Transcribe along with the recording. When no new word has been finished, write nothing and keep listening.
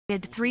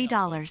Bid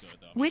 $3.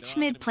 Which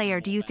mid player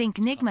do you think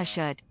Nigma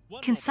should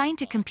consign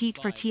to compete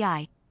for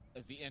TI?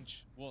 As the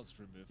inch was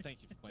removed. Thank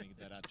you for pointing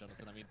that out,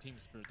 Jonathan. I mean, Team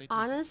Spirit.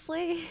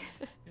 Honestly,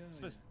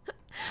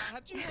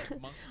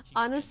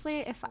 honestly,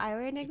 if I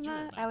were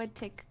Nigma, I would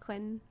take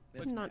Quinn.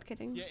 I'm not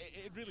kidding. Yeah,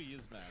 it really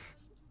is mad.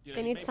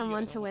 They need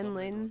someone to win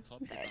lane.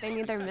 They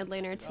need their mid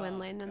laner to win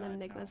lane, and then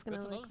Nigma's gonna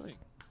like look.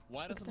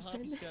 Why doesn't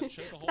Harpyscat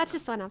show the whole That's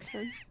just one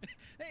option.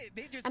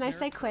 And I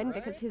say Quinn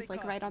because he's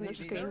like right on the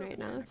screen right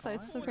now, so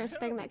it's the first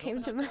thing that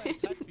came to mind.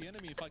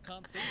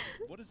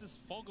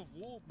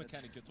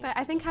 But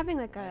I think having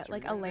like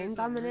a lane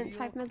dominant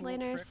type mid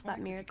laner, so that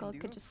Miracle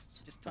could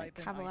just like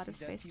have a lot of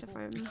space to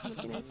farm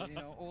would be nice.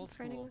 Old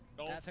school.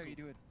 That's how you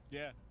do it.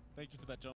 Yeah, thank you for that, John.